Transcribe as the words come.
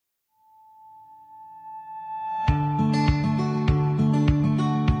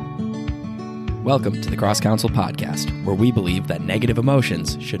Welcome to the Cross Counsel Podcast, where we believe that negative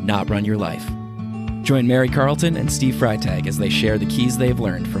emotions should not run your life. Join Mary Carlton and Steve Freitag as they share the keys they've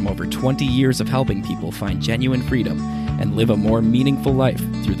learned from over 20 years of helping people find genuine freedom and live a more meaningful life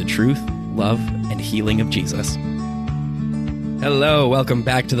through the truth, love, and healing of Jesus. Hello, welcome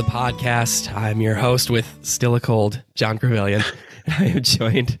back to the podcast. I'm your host with still a cold, John Trevelyan. I am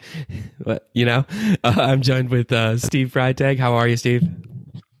joined, I'm joined with Steve Freitag. How are you, Steve?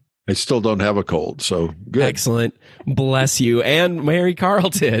 I still don't have a cold, so good. Excellent. Bless you. And Mary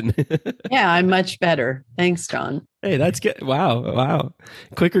Carlton. Yeah, I'm much better. Thanks, John. Hey, that's good. Wow.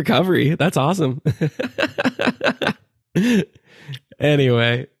 Quick recovery. That's awesome.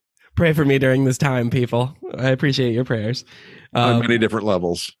 Anyway, pray for me during this time, people. I appreciate your prayers. On many different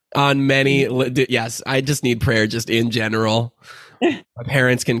levels. Yes, I just need prayer just in general. My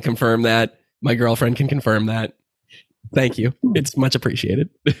parents can confirm that. My girlfriend can confirm that. Thank you. It's much appreciated.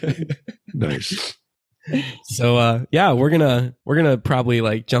 Nice. So, we're gonna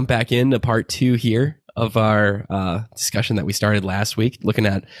probably jump back into part 2 here of our discussion that we started last week, looking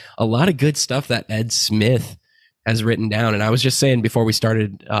at a lot of good stuff that Ed Smith has written down. And I was just saying before we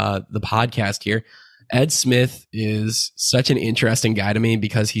started the podcast here, Ed Smith is such an interesting guy to me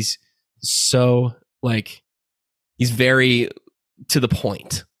because he's so he's very to the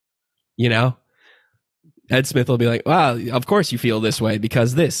point, you know? Ed Smith will be like, wow, of course you feel this way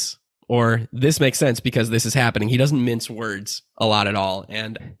because this, or this makes sense because this is happening. He doesn't mince words a lot at all.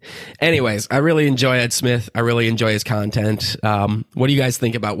 And anyways, I really enjoy Ed Smith. I really enjoy his content. What do you guys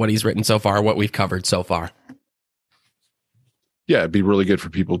think about what he's written so far, what we've covered so far? Yeah, it'd be really good for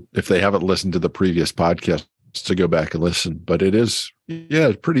people, if they haven't listened to the previous podcast, to go back and listen. But it is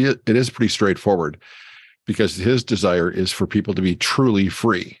pretty straightforward, because his desire is for people to be truly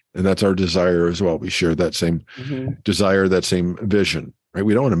free. And that's our desire as well. We share that same desire, that same vision, right?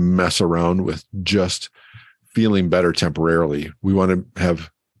 We don't want to mess around with just feeling better temporarily. We want to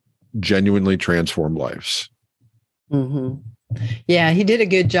have genuinely transformed lives. Mm-hmm. Yeah, he did a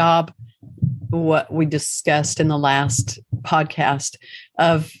good job, what we discussed in the last podcast,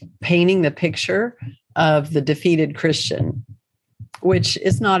 of painting the picture of the defeated Christian, which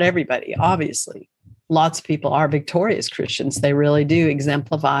is not everybody, obviously. Lots of people are victorious Christians. They really do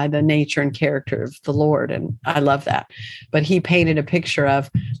exemplify the nature and character of the Lord. And I love that. But he painted a picture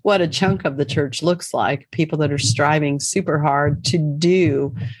of what a chunk of the church looks like, people that are striving super hard to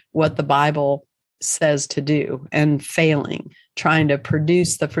do what the Bible says to do and failing, trying to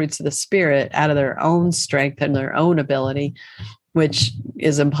produce the fruits of the Spirit out of their own strength and their own ability, which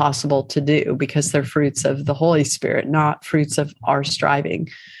is impossible to do because they're fruits of the Holy Spirit, not fruits of our striving.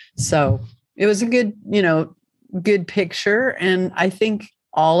 So it was a good picture. And I think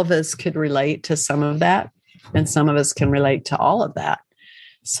all of us could relate to some of that, and some of us can relate to all of that.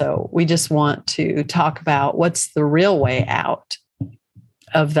 So we just want to talk about what's the real way out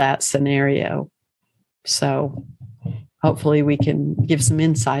of that scenario. So hopefully we can give some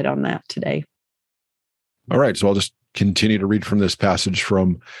insight on that today. All right. So I'll just continue to read from this passage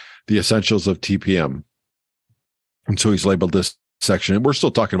from the Essentials of TPM. And so he's labeled this section, and we're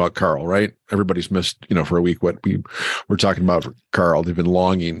still talking about Carl, right? Everybody's missed, for a week what we were talking about for Carl. They've been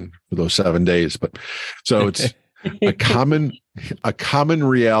longing for those 7 days, but so it's a common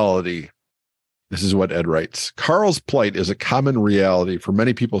reality. This is what Ed writes. Carl's plight is a common reality for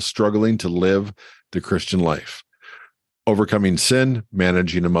many people struggling to live the Christian life. Overcoming sin,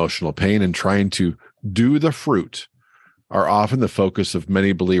 managing emotional pain, and trying to do the fruit are often the focus of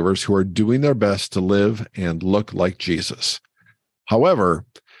many believers who are doing their best to live and look like Jesus. However,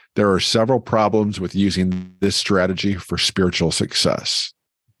 there are several problems with using this strategy for spiritual success.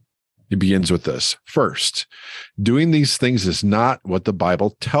 It begins with this. First, doing these things is not what the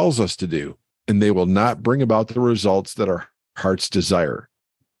Bible tells us to do, and they will not bring about the results that our hearts desire.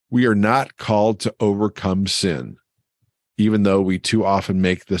 We are not called to overcome sin, even though we too often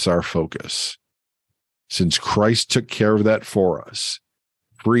make this our focus. Since Christ took care of that for us,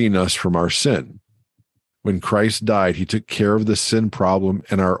 freeing us from our sin. When Christ died, he took care of the sin problem,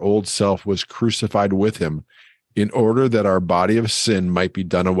 and our old self was crucified with him in order that our body of sin might be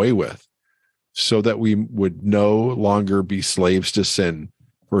done away with, so that we would no longer be slaves to sin,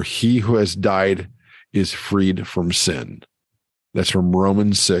 for he who has died is freed from sin. That's from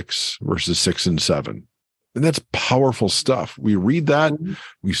Romans 6, verses 6 and 7. And that's powerful stuff. We read that,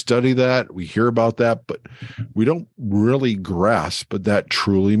 we study that, we hear about that, but we don't really grasp what that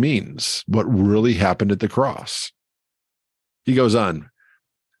truly means, what really happened at the cross. He goes on,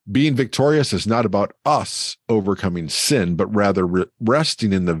 being victorious is not about us overcoming sin, but rather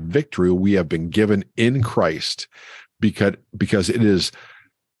resting in the victory we have been given in Christ, because it is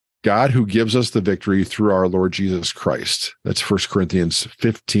God who gives us the victory through our Lord Jesus Christ. That's 1 Corinthians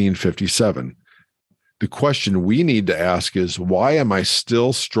 15:57. The question we need to ask is, why am I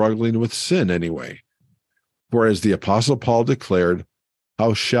still struggling with sin anyway? For as the Apostle Paul declared,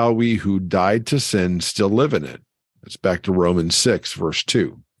 how shall we who died to sin still live in it? That's back to Romans 6, verse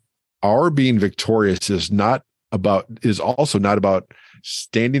 2. Our being victorious is also not about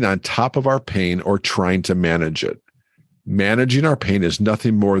standing on top of our pain or trying to manage it. Managing our pain is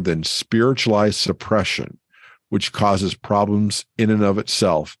nothing more than spiritualized suppression, which causes problems in and of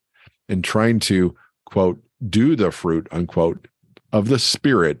itself, and trying to, quote, do the fruit, unquote, of the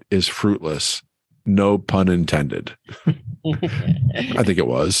Spirit is fruitless. No pun intended. I think it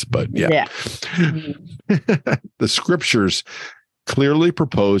was, but yeah. The scriptures clearly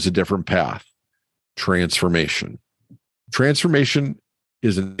propose a different path: transformation. Transformation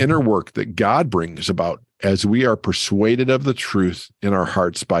is an inner work that God brings about as we are persuaded of the truth in our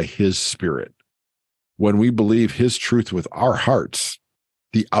hearts by His Spirit. When we believe His truth with our hearts,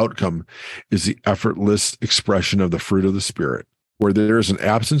 the outcome is the effortless expression of the fruit of the Spirit. Where there is an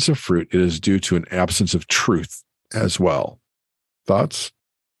absence of fruit, it is due to an absence of truth as well. Thoughts?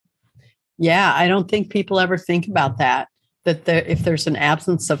 Yeah, I don't think people ever think about that if there's an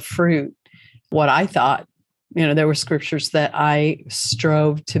absence of fruit. What I thought, there were scriptures that I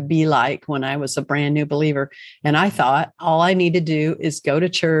strove to be like when I was a brand new believer. And I thought all I need to do is go to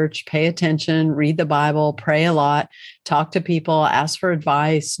church, pay attention, read the Bible, pray a lot, talk to people, ask for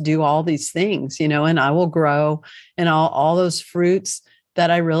advice, do all these things, and I will grow. And all those fruits that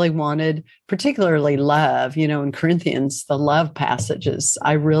I really wanted, particularly love, in Corinthians, the love passages,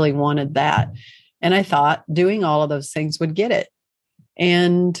 I really wanted that. And I thought doing all of those things would get it.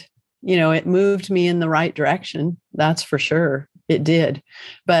 And it moved me in the right direction. That's for sure. It did.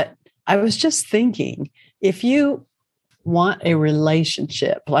 But I was just thinking, if you want a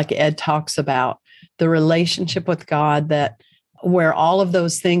relationship, like Ed talks about, the relationship with God, where all of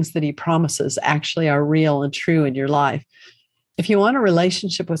those things that He promises actually are real and true in your life. If you want a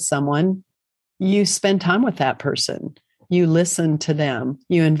relationship with someone, you spend time with that person. You listen to them.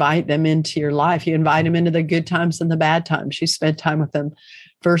 You invite them into your life. You invite them into the good times and the bad times. You spend time with them.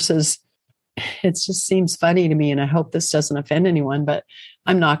 Versus, it just seems funny to me, and I hope this doesn't offend anyone, but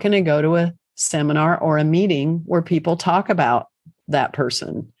I'm not going to go to a seminar or a meeting where people talk about that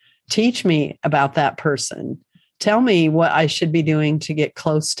person. Teach me about that person. Tell me what I should be doing to get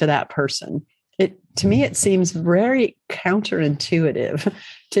close to that person. To me, it seems very counterintuitive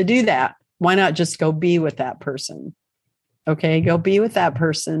to do that. Why not just go be with that person? Okay, go be with that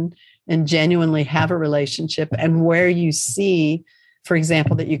person and genuinely have a relationship. And where you see, for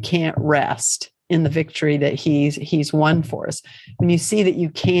example, that you can't rest in the victory that he's won for us. When you see that you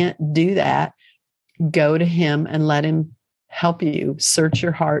can't do that, go to Him and let Him help you search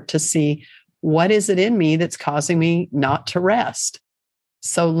your heart to see, what is it in me that's causing me not to rest?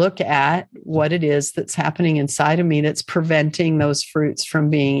 So look at what it is that's happening inside of me that's preventing those fruits from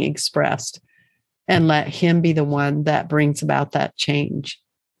being expressed, and let Him be the one that brings about that change.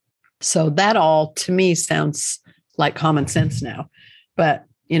 So that all to me sounds like common sense now, but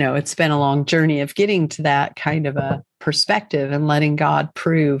it's been a long journey of getting to that kind of a perspective and letting God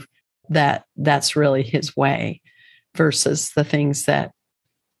prove that that's really His way versus the things that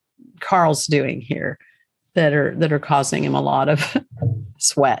Carl's doing here that are causing him a lot of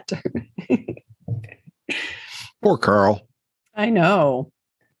sweat. Poor Carl. I know.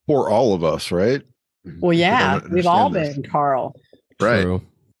 Poor all of us, right? Well, yeah, we've all been Carl. Right. True.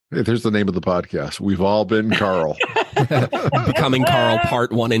 Hey, there's the name of the podcast. We've all been Carl. Becoming Carl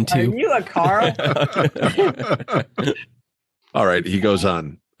part 1 and 2. Are you a Carl? All right. He goes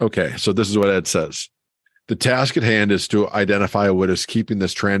on. Okay. So this is what Ed says. The task at hand is to identify what is keeping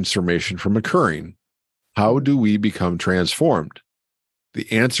this transformation from occurring. How do we become transformed?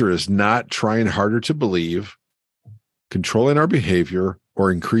 The answer is not trying harder to believe, controlling our behavior,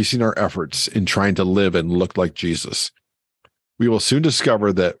 or increasing our efforts in trying to live and look like Jesus. We will soon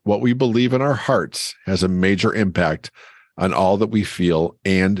discover that what we believe in our hearts has a major impact on all that we feel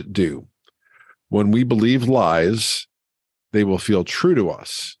and do. When we believe lies, they will feel true to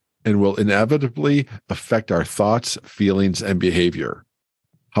us and will inevitably affect our thoughts, feelings, and behavior.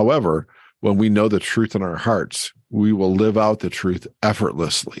 However, when we know the truth in our hearts, we will live out the truth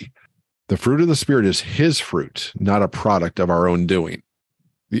effortlessly. The fruit of the Spirit is His fruit, not a product of our own doing.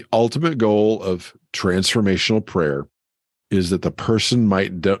 The ultimate goal of transformational prayer is that the person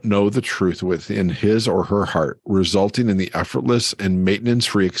might know the truth within his or her heart, resulting in the effortless and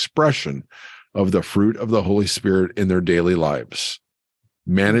maintenance-free expression of the fruit of the Holy Spirit in their daily lives.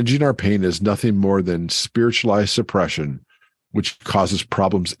 Managing our pain is nothing more than spiritualized suppression, which causes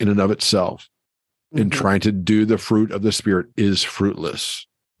problems in and of itself. Mm-hmm. And trying to do the fruit of the Spirit is fruitless.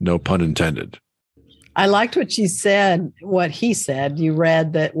 No pun intended. I liked what you said, what he said. You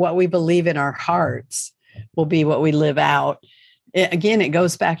read that what we believe in our hearts will be what we live out. Again, it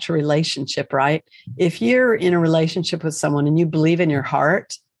goes back to relationship, right? If you're in a relationship with someone and you believe in your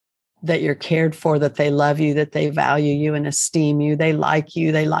heart that you're cared for, that they love you, that they value you and esteem you, they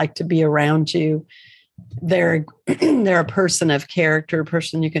like to be around you, they're a person of character, a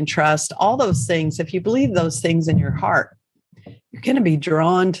person you can trust, all those things. If you believe those things in your heart, you're going to be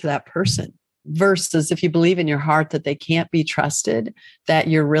drawn to that person. Versus if you believe in your heart that they can't be trusted, that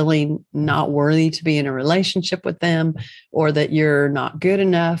you're really not worthy to be in a relationship with them, or that you're not good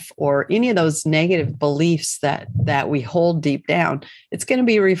enough, or any of those negative beliefs that we hold deep down, it's going to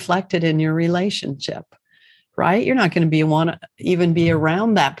be reflected in your relationship, right? You're not going to want to even be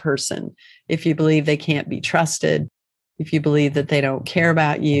around that person if you believe they can't be trusted, if you believe that they don't care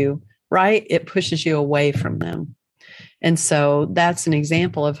about you, right? It pushes you away from them. And so that's an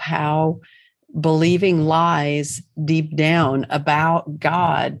example of how believing lies deep down about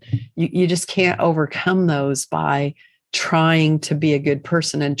God, you just can't overcome those by trying to be a good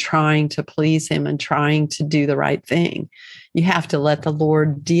person and trying to please him and trying to do the right thing. You have to let the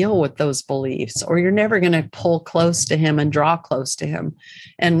Lord deal with those beliefs, or you're never going to pull close to him and draw close to him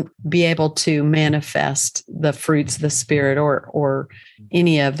and be able to manifest the fruits of the Spirit or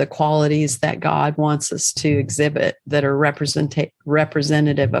any of the qualities that God wants us to exhibit that are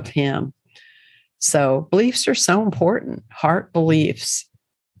representative of him. So beliefs are so important. Heart beliefs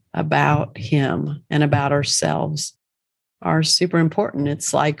about him and about ourselves are super important.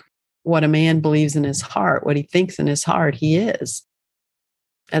 It's like what a man believes in his heart, what he thinks in his heart, he is.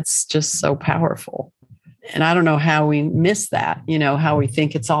 That's just so powerful. And I don't know how we miss that, how we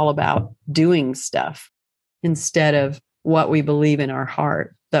think it's all about doing stuff instead of what we believe in our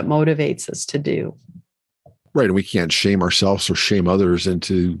heart that motivates us to do. Right. And we can't shame ourselves or shame others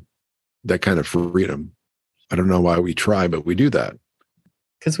into that kind of freedom. I don't know why we try, but we do that.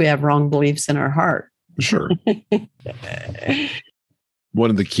 Because we have wrong beliefs in our heart. Sure.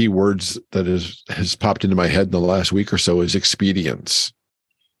 One of the key words that has popped into my head in the last week or so is expedience.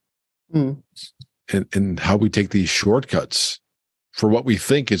 And how we take these shortcuts for what we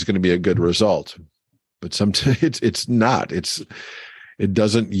think is going to be a good result. But sometimes it's not. It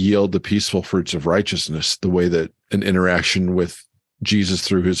doesn't yield the peaceful fruits of righteousness the way that an interaction with Jesus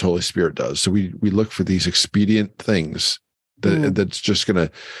through his Holy Spirit does. So we look for these expedient things that's just going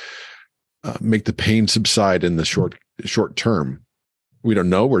to make the pain subside in the short term. We don't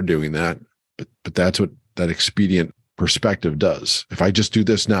know we're doing that, but that's what that expedient perspective does. If I just do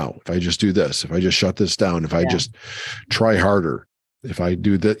this now, if I just do this, if I just shut this down, if I just try harder, if I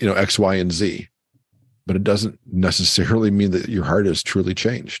do that, X, Y, and Z. But it doesn't necessarily mean that your heart is truly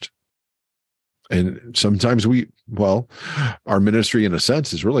changed. And sometimes our ministry in a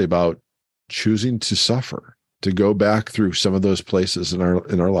sense is really about choosing to suffer, to go back through some of those places in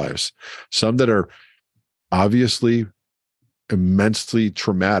our lives, some that are obviously immensely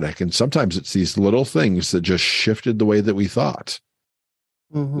traumatic. And sometimes it's these little things that just shifted the way that we thought.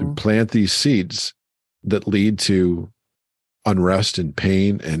 And plant these seeds that lead to unrest and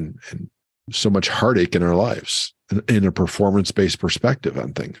pain and so much heartache in our lives in a performance-based perspective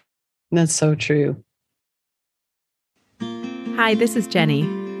on things. That's so true. Hi, this is Jenny.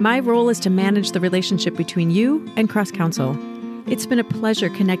 My role is to manage the relationship between you and Cross Counsel. It's been a pleasure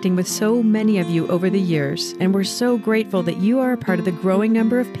connecting with so many of you over the years, and we're so grateful that you are a part of the growing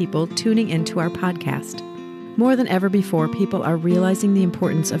number of people tuning into our podcast. More than ever before, people are realizing the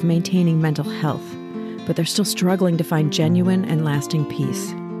importance of maintaining mental health, but they're still struggling to find genuine and lasting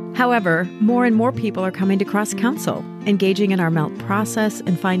peace. However, more and more people are coming to Cross Counsel, engaging in our MELT process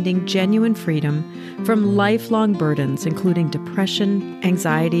and finding genuine freedom from lifelong burdens, including depression,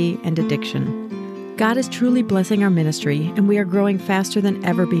 anxiety, and addiction. God is truly blessing our ministry, and we are growing faster than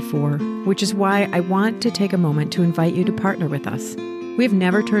ever before, which is why I want to take a moment to invite you to partner with us. We've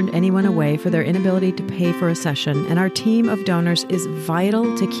never turned anyone away for their inability to pay for a session, and our team of donors is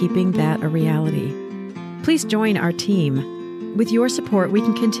vital to keeping that a reality. Please join our team. With your support, we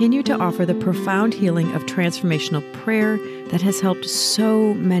can continue to offer the profound healing of transformational prayer that has helped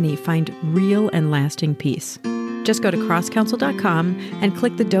so many find real and lasting peace. Just go to crosscounsel.com and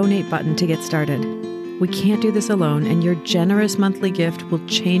click the donate button to get started. We can't do this alone, and your generous monthly gift will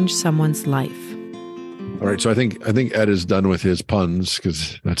change someone's life. All right, so I think Ed is done with his puns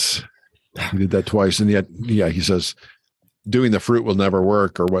because he did that twice, and yet he says doing the fruit will never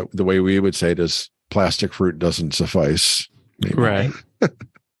work, or what the way we would say it is plastic fruit doesn't suffice. Maybe. Right.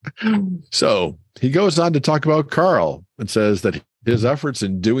 So He goes on to talk about Carl and says that his efforts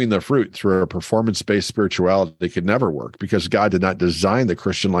in doing the fruit through a performance-based spirituality could never work because God did not design the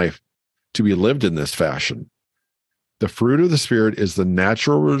Christian life to be lived in this fashion. The fruit of the Spirit is the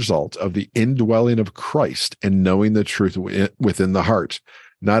natural result of the indwelling of Christ and knowing the truth within the heart,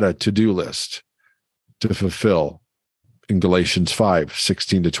 not a to-do list to fulfill in Galatians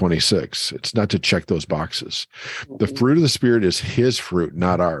 5:16-26. It's not to check those boxes. The fruit of the Spirit is his fruit,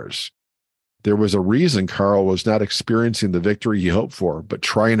 not ours. There was a reason Carl was not experiencing the victory he hoped for, but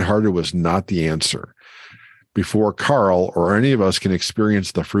trying harder was not the answer. Before Carl or any of us can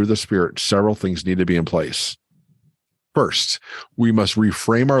experience the fruit of the Spirit, several things need to be in place. First, we must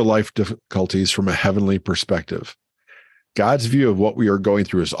reframe our life difficulties from a heavenly perspective. God's view of what we are going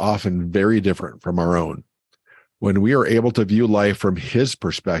through is often very different from our own. When we are able to view life from his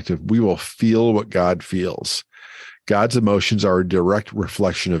perspective, we will feel what God feels. God's emotions are a direct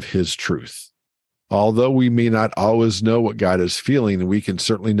reflection of his truth. Although we may not always know what God is feeling, we can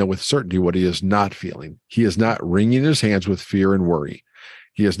certainly know with certainty what he is not feeling. He is not wringing his hands with fear and worry.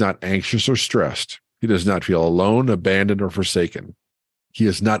 He is not anxious or stressed. He does not feel alone, abandoned, or forsaken. He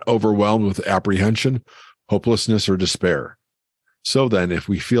is not overwhelmed with apprehension, hopelessness, or despair. So then, if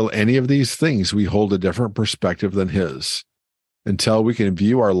we feel any of these things, we hold a different perspective than his. Until we can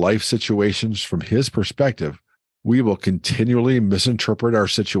view our life situations from his perspective, we will continually misinterpret our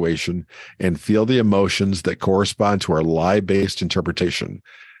situation and feel the emotions that correspond to our lie-based interpretation.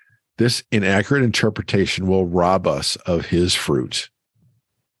 This inaccurate interpretation will rob us of his fruit.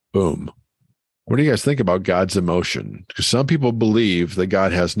 Boom. What do you guys think about God's emotion? Because some people believe that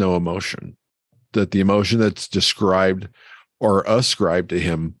God has no emotion, that the emotion that's described or ascribed to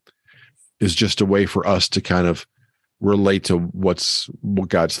him is just a way for us to kind of relate to what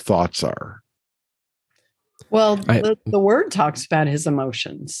God's thoughts are. Well, the word talks about his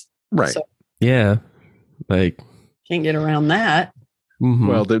emotions. Right. So Yeah. Like, can't get around that. mm-hmm.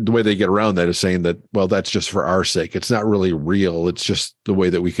 Well, the way they get around that is saying that, well, that's just for our sake. It's not really real. It's just the way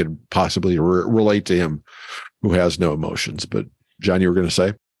that we could possibly relate to him who has no emotions. But John, you were going to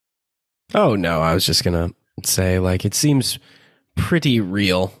say? Oh, no, I was just going to say, like, it seems pretty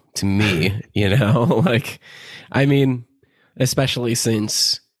real to me, you know? Like, I mean, especially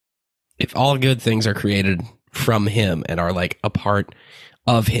since if all good things are created from him and are like a part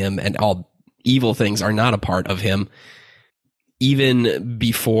of him, and all evil things are not a part of him, even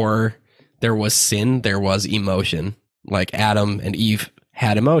before there was sin, there was emotion. Like Adam and Eve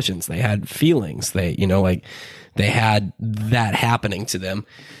had emotions. They had feelings. They, you know, like they had that happening to them.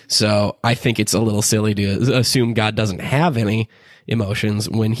 So I think it's a little silly to assume God doesn't have any emotions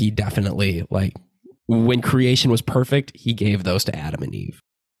when he definitely, like, when creation was perfect, he gave those to Adam and Eve.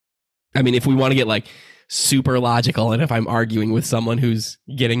 I mean, if we want to get like super logical, and if I'm arguing with someone who's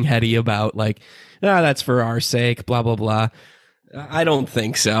getting heady about like, that's for our sake, blah, blah, blah. I don't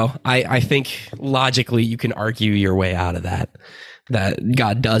think so. I think logically you can argue your way out of that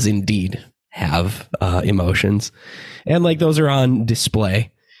God does indeed have emotions, and like those are on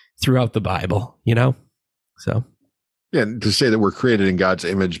display throughout the Bible, you know? So. Yeah, and to say that we're created in God's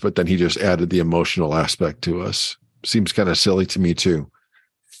image, but then he just added the emotional aspect to us seems kind of silly to me too.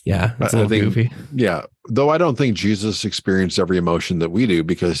 Yeah, it's a little goofy. Yeah, though I don't think Jesus experienced every emotion that we do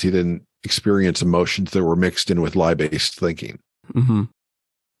because he didn't experience emotions that were mixed in with lie-based thinking. Mm-hmm.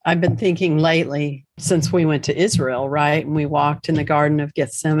 I've been thinking lately since we went to Israel, right? And we walked in the Garden of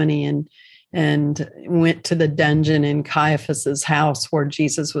Gethsemane and went to the dungeon in Caiaphas's house where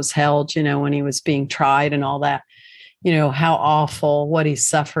Jesus was held, you know, when he was being tried and all that. You know, how awful what he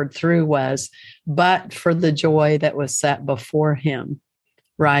suffered through was, but for the joy that was set before him,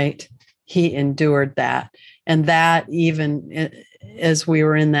 right? He endured that. And that, even as we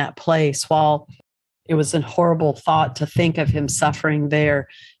were in that place, while it was a horrible thought to think of him suffering there,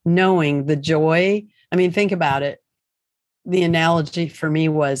 knowing the joy. I mean, think about it. The analogy for me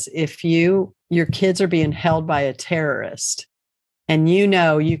was if your kids are being held by a terrorist, and you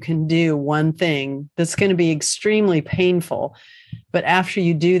know you can do one thing that's going to be extremely painful, but after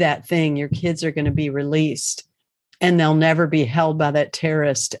you do that thing, your kids are going to be released and they'll never be held by that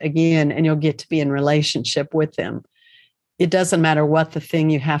terrorist again, and you'll get to be in relationship with them. It doesn't matter what the thing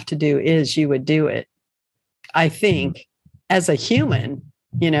you have to do is, you would do it. I think as a human,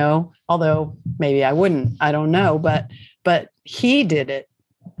 you know, although maybe I wouldn't, I don't know, but he did it.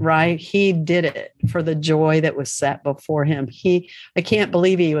 Right. He did it for the joy that was set before him. I can't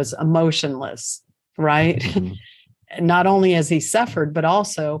believe he was emotionless. Right. Mm-hmm. Not only as he suffered, but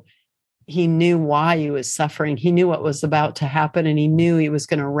also he knew why he was suffering. He knew what was about to happen, and he knew he was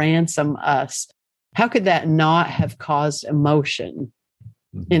going to ransom us. How could that not have caused emotion?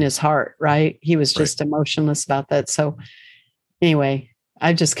 in his heart, right? He was just emotionless about that. So anyway,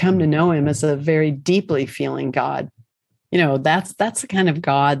 I've just come to know him as a very deeply feeling God. That's the kind of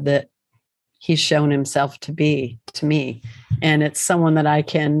God that he's shown himself to be to me. And it's someone that I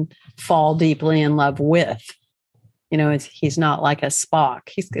can fall deeply in love with. He's not like a Spock.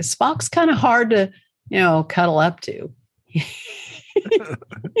 Spock's kind of hard to, cuddle up to.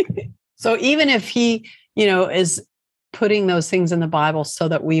 So even if he, is putting those things in the Bible so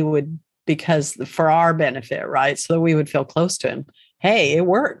that we would, because for our benefit, right? So that we would feel close to him. Hey, it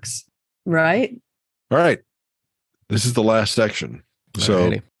works, right? All right. This is the last section.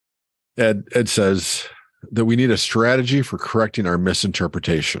 So Ed says that we need a strategy for correcting our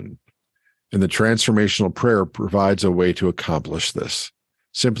misinterpretation. And the transformational prayer provides a way to accomplish this.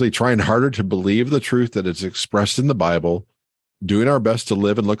 Simply trying harder to believe the truth that is expressed in the Bible, doing our best to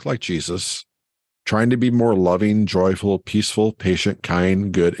live and look like Jesus, trying to be more loving, joyful, peaceful, patient,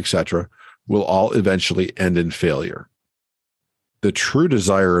 kind, good, etc., will all eventually end in failure. The true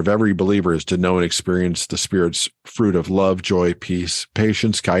desire of every believer is to know and experience the Spirit's fruit of love, joy, peace,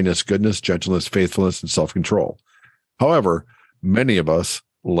 patience, kindness, goodness, gentleness, faithfulness, and self-control. However, many of us,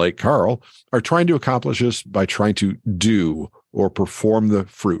 like Carl, are trying to accomplish this by trying to do or perform the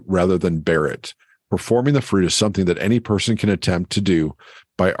fruit rather than bear it. Performing the fruit is something that any person can attempt to do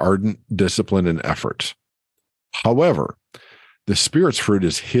by ardent discipline and effort. However, the Spirit's fruit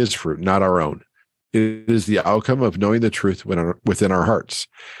is his fruit, not our own. It is the outcome of knowing the truth within our hearts.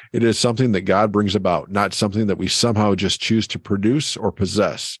 It is something that God brings about, not something that we somehow just choose to produce or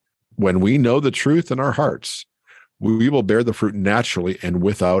possess. When we know the truth in our hearts, we will bear the fruit naturally and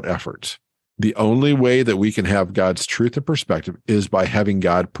without effort. The only way that we can have God's truth and perspective is by having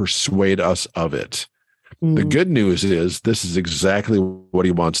God persuade us of it. The good news is this is exactly what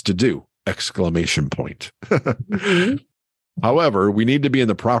he wants to do! ! However, we need to be in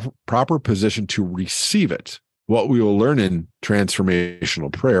the proper position to receive it. What we will learn in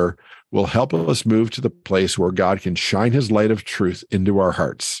transformational prayer will help us move to the place where God can shine his light of truth into our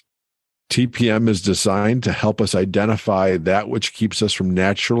hearts. TPM is designed to help us identify that which keeps us from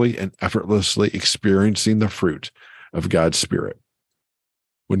naturally and effortlessly experiencing the fruit of God's Spirit.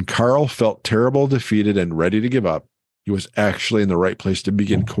 When Carl felt terrible, defeated, and ready to give up, he was actually in the right place to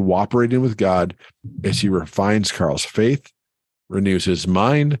begin cooperating with God as he refines Carl's faith, renews his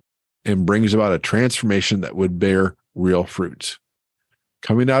mind, and brings about a transformation that would bear real fruit.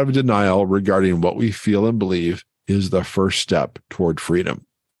 Coming out of denial regarding what we feel and believe is the first step toward freedom.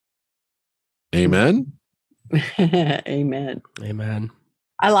 Amen? Amen. Amen.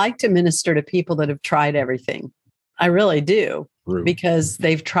 I like to minister to people that have tried everything. I really do. True. Because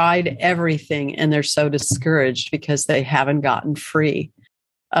they've tried everything and they're so discouraged because they haven't gotten free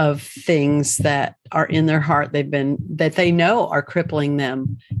of things that are in their heart that they know are crippling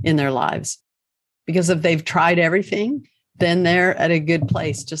them in their lives. Because if they've tried everything, then they're at a good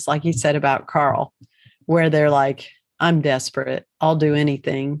place, just like he said about Carl, where they're like, I'm desperate. I'll do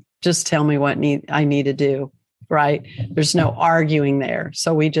anything. Just tell me what I need to do. Right? There's no arguing there.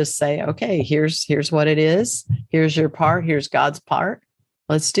 So we just say, okay, here's what it is. Here's your part. Here's God's part.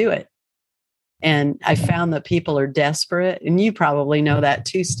 Let's do it. And I found that people are desperate. And you probably know that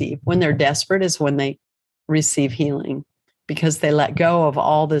too, Steve. When they're desperate is when they receive healing, because they let go of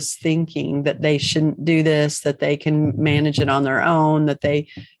all this thinking that they shouldn't do this, that they can manage it on their own, that they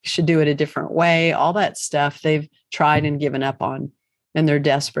should do it a different way. All that stuff they've tried and given up on. And they're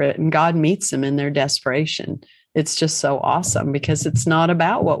desperate. And God meets them in their desperation. It's just so awesome because it's not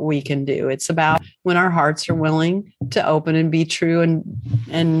about what we can do. It's about when our hearts are willing to open and be true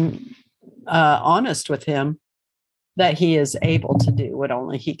and honest with him, that he is able to do what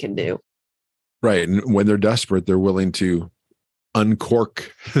only he can do. Right. And when they're desperate, they're willing to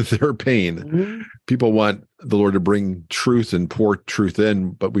uncork their pain. Mm-hmm. People want the Lord to bring truth and pour truth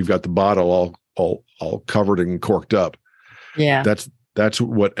in, but we've got the bottle all covered and corked up. Yeah. That's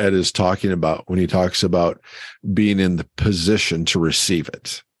what Ed is talking about when he talks about being in the position to receive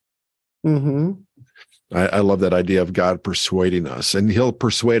it. Mm-hmm. I love that idea of God persuading us, and he'll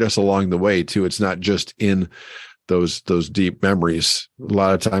persuade us along the way too. It's not just in those deep memories. A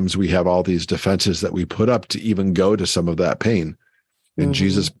lot of times we have all these defenses that we put up to even go to some of that pain. And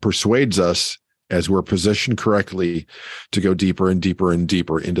Jesus persuades us as we're positioned correctly to go deeper and deeper and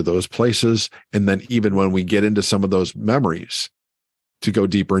deeper into those places. And then even when we get into some of those memories, to go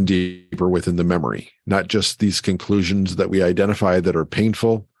deeper and deeper within the memory, not just these conclusions that we identify that are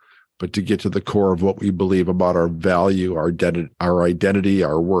painful, but to get to the core of what we believe about our value, our identity,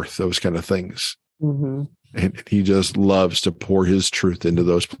 our worth, those kind of things. Mm-hmm. And he just loves to pour his truth into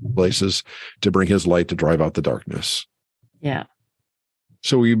those places to bring his light to drive out the darkness. Yeah.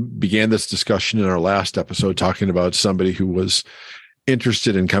 So we began this discussion in our last episode talking about somebody who was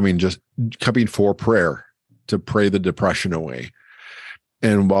interested in coming for prayer, to pray the depression away.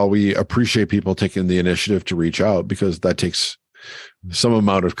 And while we appreciate people taking the initiative to reach out, because that takes some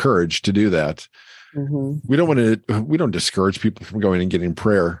amount of courage to do that, we don't discourage people from going and getting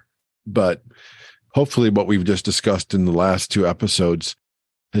prayer. But hopefully what we've just discussed in the last 2 episodes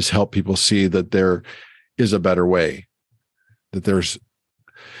has helped people see that there is a better way, that there's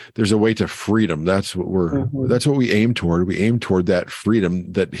a way to freedom. That's what that's what we aim toward. We aim toward that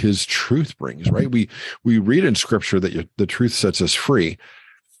freedom that his truth brings, right? We read in scripture that the truth sets us free.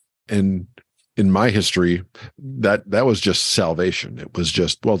 And in my history, that was just salvation. It was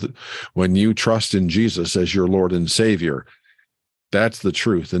just, when you trust in Jesus as your Lord and Savior, that's the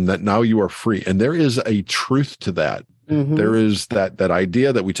truth. And that now you are free. And there is a truth to that. There is that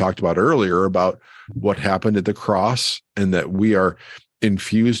idea that we talked about earlier about what happened at the cross, and that we are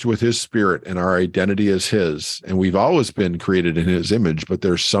infused with his spirit and our identity is his. And we've always been created in his image, but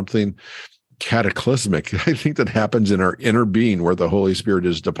there's something cataclysmic, I think, that happens in our inner being where the Holy Spirit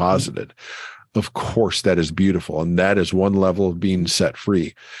is deposited. Of course, that is beautiful. And that is one level of being set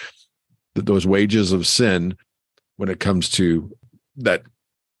free. Those wages of sin, when it comes to that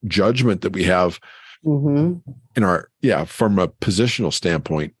judgment that we have in from a positional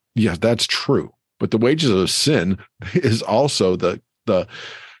standpoint, yeah, that's true. But the wages of sin is also the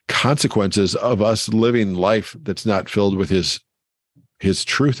consequences of us living life that's not filled with his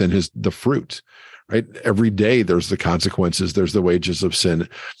truth and the fruit, right? Every day there's the consequences. There's the wages of sin.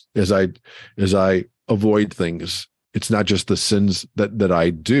 As I avoid things, it's not just the sins that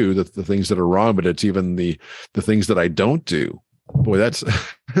I do, the things that are wrong, but it's even the things that I don't do. Boy, that's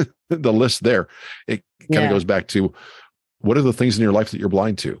the list there. It kind of goes back to, what are the things in your life that you're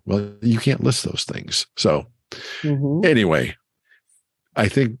blind to? Well, you can't list those things. So anyway, I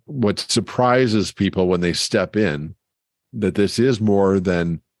think what surprises people when they step in, that this is more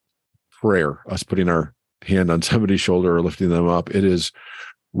than prayer, us putting our hand on somebody's shoulder or lifting them up. It is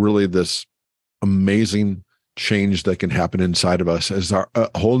really this amazing change that can happen inside of us as a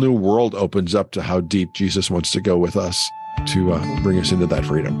whole new world opens up to how deep Jesus wants to go with us to bring us into that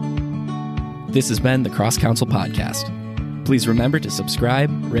freedom. This has been the Cross Counsel Podcast. Please remember to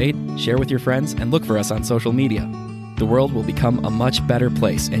subscribe, rate, share with your friends, and look for us on social media. The world will become a much better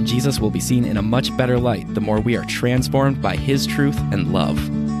place, and Jesus will be seen in a much better light the more we are transformed by his truth and love.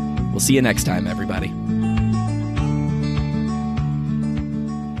 We'll see you next time, everybody.